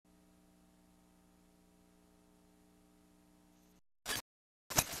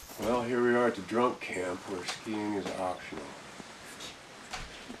Well, here we are at the drunk camp where skiing is optional.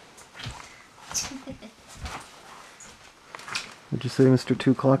 Would you say, Mr.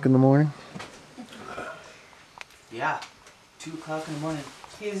 2 o'clock in the morning? Yeah, 2 o'clock in the morning.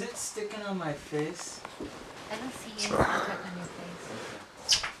 Hey, is it sticking on my face? I don't see any contact on your face.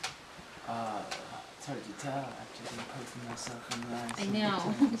 Okay. It's hard to tell after I've been poking myself in the eyes. I know.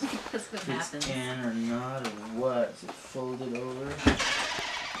 That's what If happens. it's in or not or what. Is it folded over?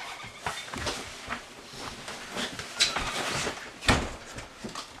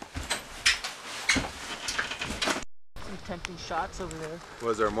 Some tempting shots over there.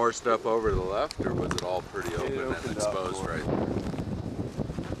 Was there more stuff over to the left, or was it all pretty open and exposed right there?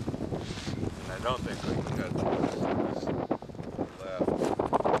 And I don't think we can cut this left.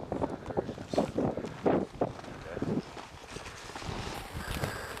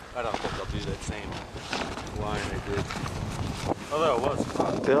 I don't think I'll do that same line I did. Although it was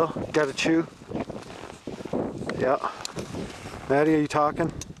fun. Bill, got to chew? Yeah. Maddie, are you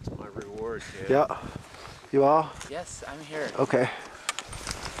talking? It's my reward, kid. Yeah. You all? Yes, I'm here. Okay.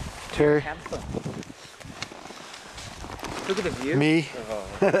 Terry? Have fun. Look at the view. Me?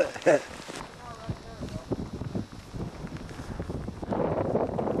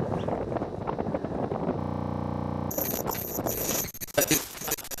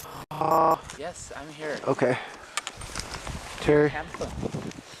 Yes, I'm here. Okay. Terry? Have fun.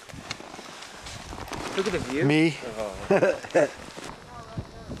 Look at the view. Me?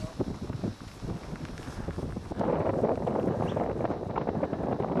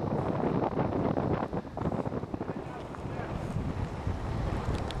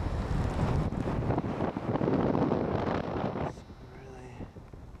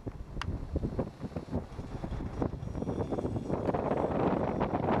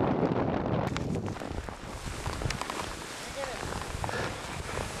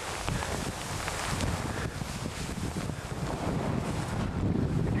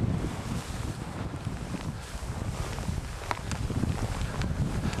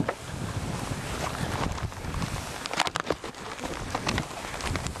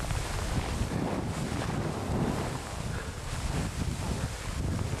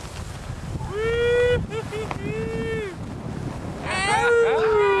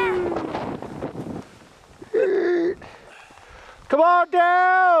 Come on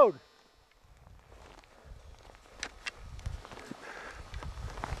down!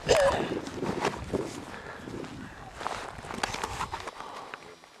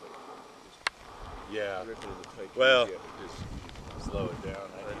 Yeah. Well, just slow it down.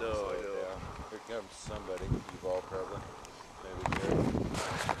 I know. Here comes somebody. Yuval probably. Maybe Jared.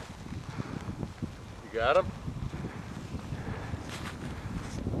 You got him?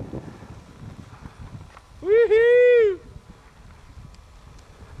 Woohoo!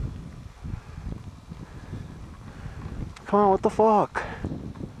 Come on, what the fuck?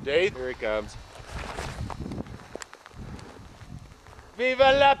 Dave? Here he comes.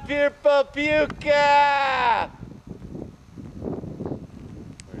 Viva la purple puka!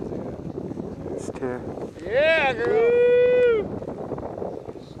 It's Terry. Yeah, girl!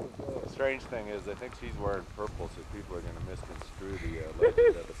 The strange thing is, I think she's wearing purple, so people are going to misconstrue the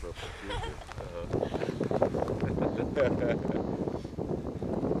legend of the purple puka.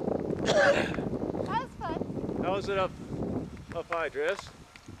 That was fun. How was it up high, Driss?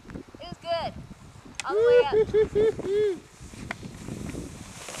 It was good. All the way up.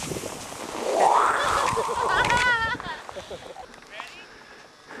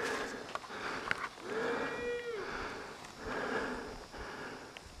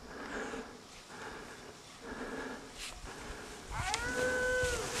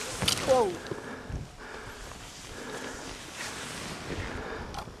 Whoa.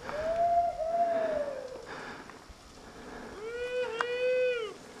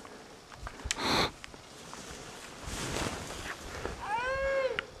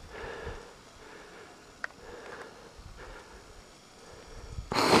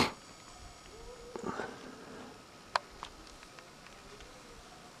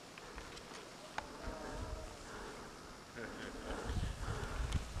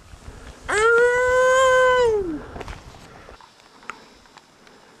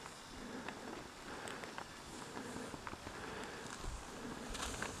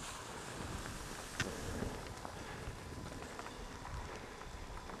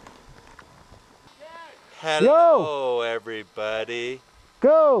 Hello, everybody.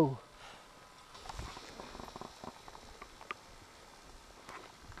 Go!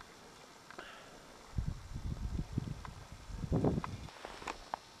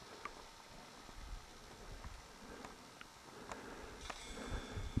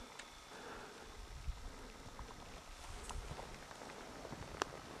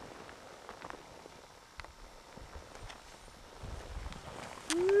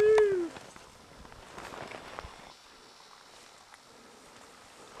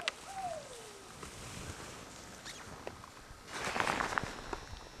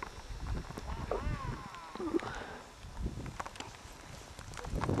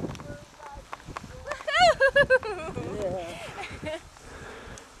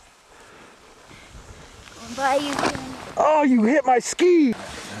 Bye, you. Oh, you hit my ski!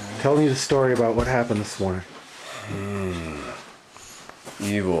 Tell me the story about what happened this morning.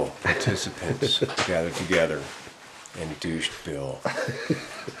 Evil participants gathered together and douched Bill.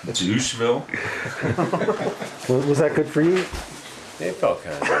 Doucheville? Was that good for you? It felt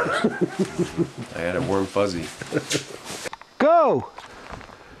kind of nice. I had a warm fuzzy. Go!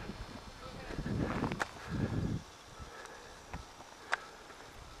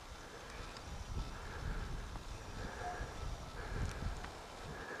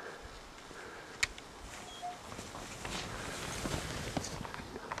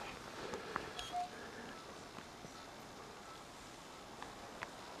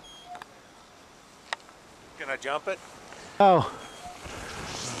 Can I jump it? Oh.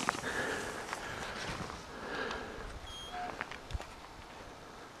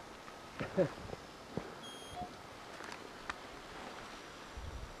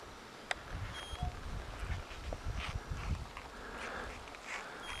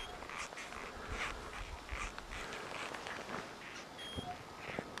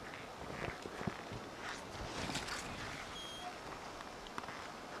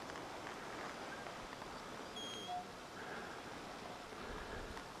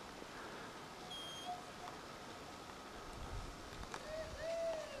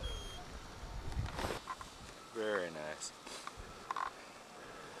 Very nice.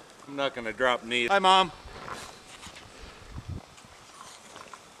 I'm not gonna drop knee. Hi, Mom.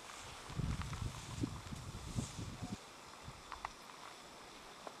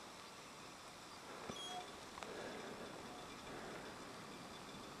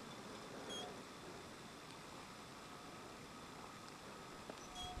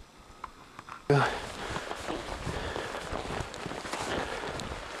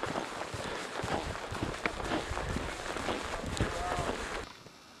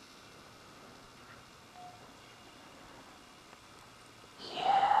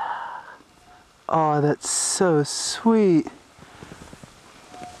 Oh, that's so sweet.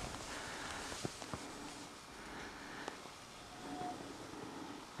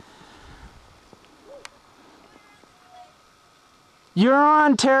 You're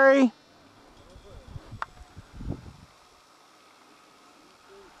on, Terry.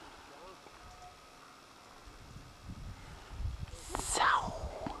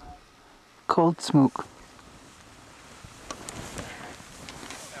 Cold smoke.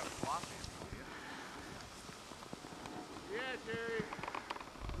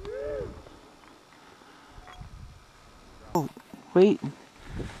 Oh, wait.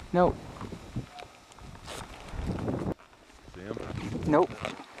 No. See him? Nope.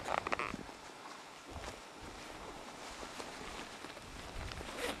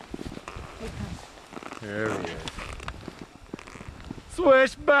 There he is.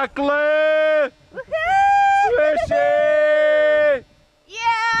 Swishbuckler! Swishy!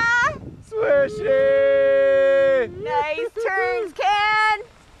 Yeah! Swishy! Nice turns, Ken!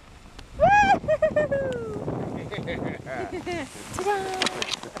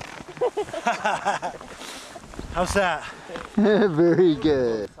 How's that? Very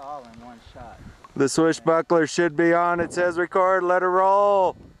good. It's all in one shot. The swishbuckler should be on. It says record. Let her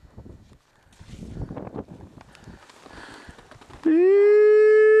roll.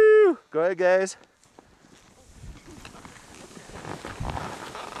 Woo! Go ahead, guys.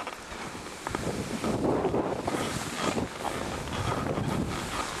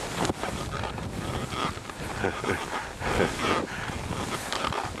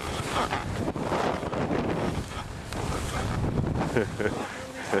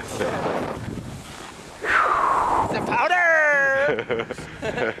 The powder!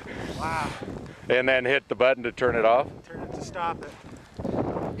 Wow. And then hit the button to turn it off. Turn it to stop it.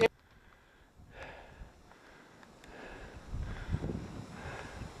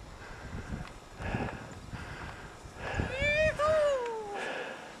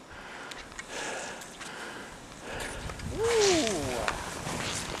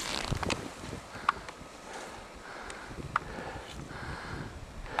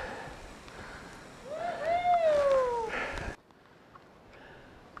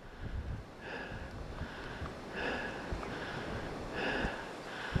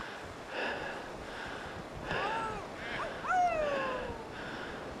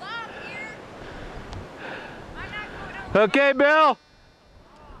 Okay, Bill.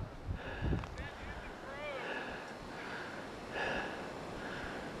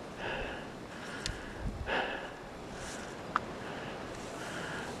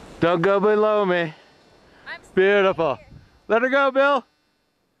 Don't go below me. Beautiful. Let her go, Bill.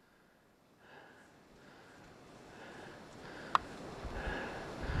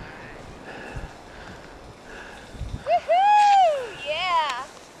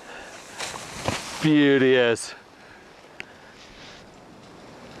 Beauteous.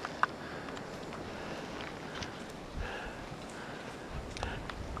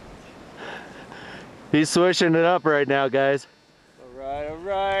 He's swishing it up right now, guys. Alright,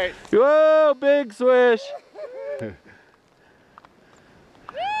 alright. Whoa, big swish.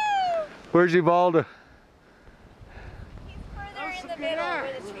 Where's Yuval? He's further in the middle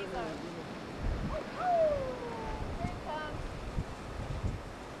where the trees are. Here it comes.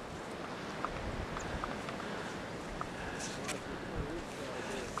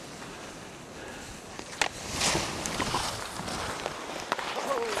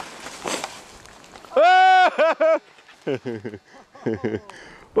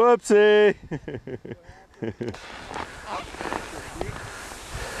 Whoopsie.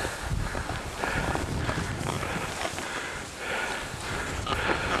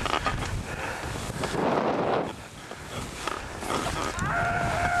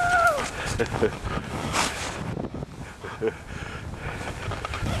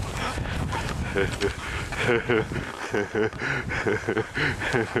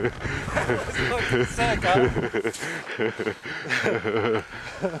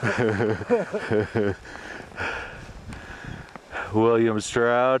 William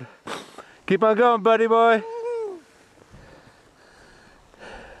Stroud. Keep on going, buddy boy.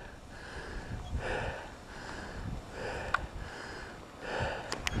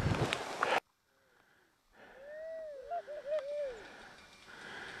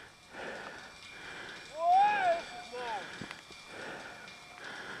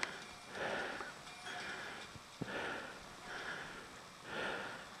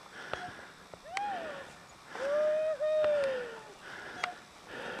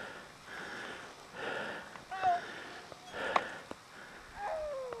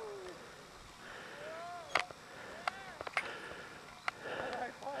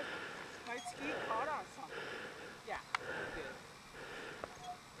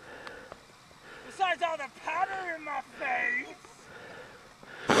 Besides all the powder in my face.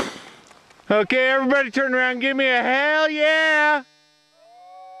 Okay, everybody turn around and give me a hell yeah.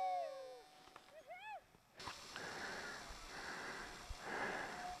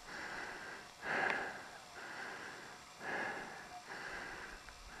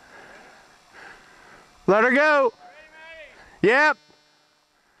 Let her go. Yep.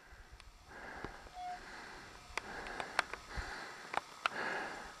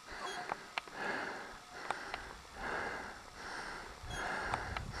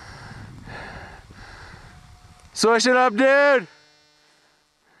 Swish it up, dude.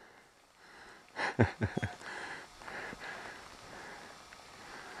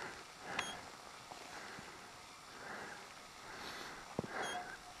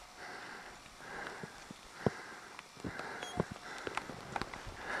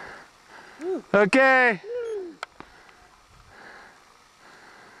 Okay.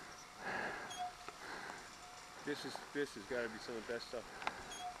 This has got to be some of the best stuff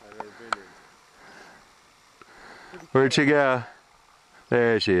I've ever been in. Where'd she go?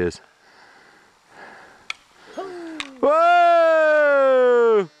 There she is.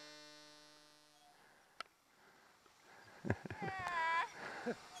 Whoa!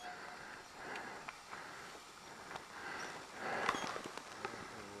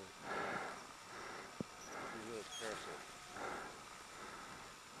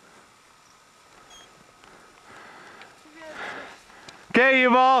 Okay,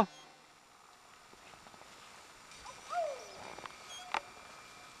 Yuval.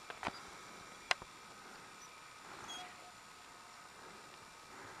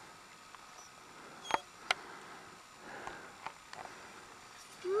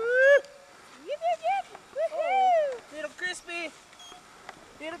 Little crispy.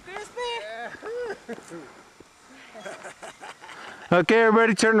 Little crispy. Okay,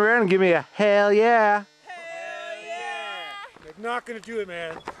 everybody turn around and give me a hell yeah. Hell yeah. They're not going to do it,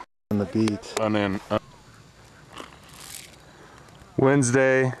 man. On the beat. And then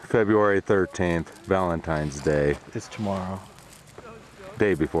Wednesday, February 13th, Valentine's Day. It's tomorrow.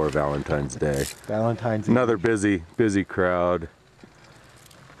 Day before Valentine's Day. Valentine's Eve. Another busy crowd.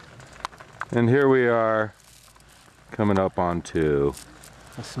 And here we are, coming up onto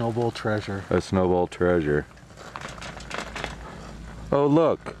A snowball treasure. a snowball treasure. Oh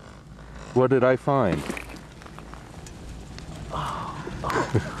look, what did I find?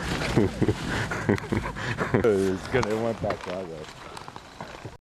 It went back that way.